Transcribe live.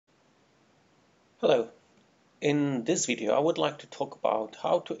Hello. In this video I would like to talk about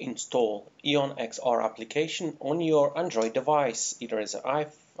how to install EON-XR application on your Android device, either as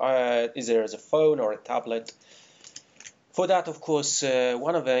a phone or a tablet. For that, of course,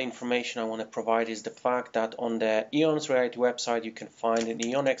 one of the information I want to provide is the fact that on the EON-XR website you can find in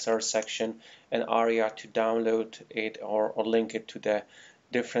the EON-XR section an area to download it or link it to the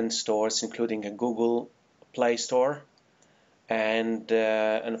different stores, including a Google Playstore and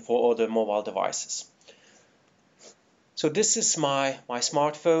for other mobile devices. So this is my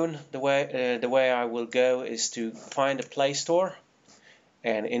smartphone. The way I will go is to find a Play Store,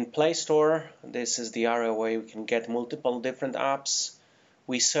 and in Play Store this is the area where we can get multiple different apps.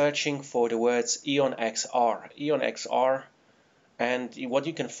 We're searching for the words EON-XR, and what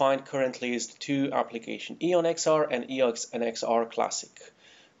you can find currently is the two applications, EON-XR and EON-XR Classic.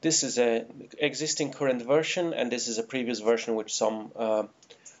 This is an existing current version, and this is a previous version with some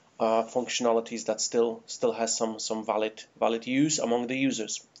functionalities that still has some valid use among the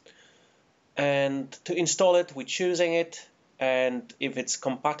users. And to install it, we're choosing it, and if it's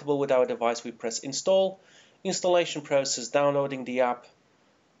compatible with our device, we press install. Installation process, downloading the app,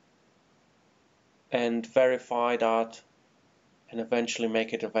 and verify that, and eventually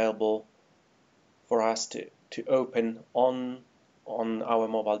make it available for us to open on our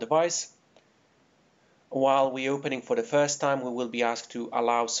mobile device. While we're opening for the first time, we will be asked to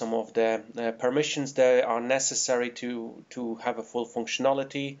allow some of the permissions that are necessary to have a full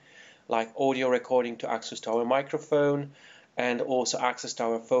functionality, like audio recording to access to our microphone, and also access to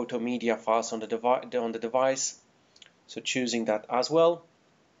our photo media files on the device. So choosing that as well.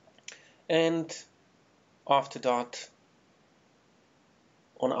 And after that,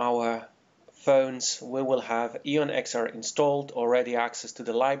 on our phones, we will have EON-XR installed, already access to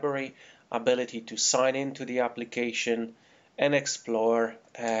the library, ability to sign into the application and explore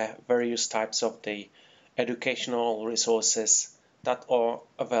various types of the educational resources that are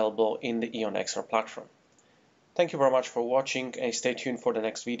available in the EON-XR platform. Thank you very much for watching, and stay tuned for the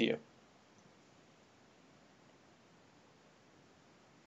next video.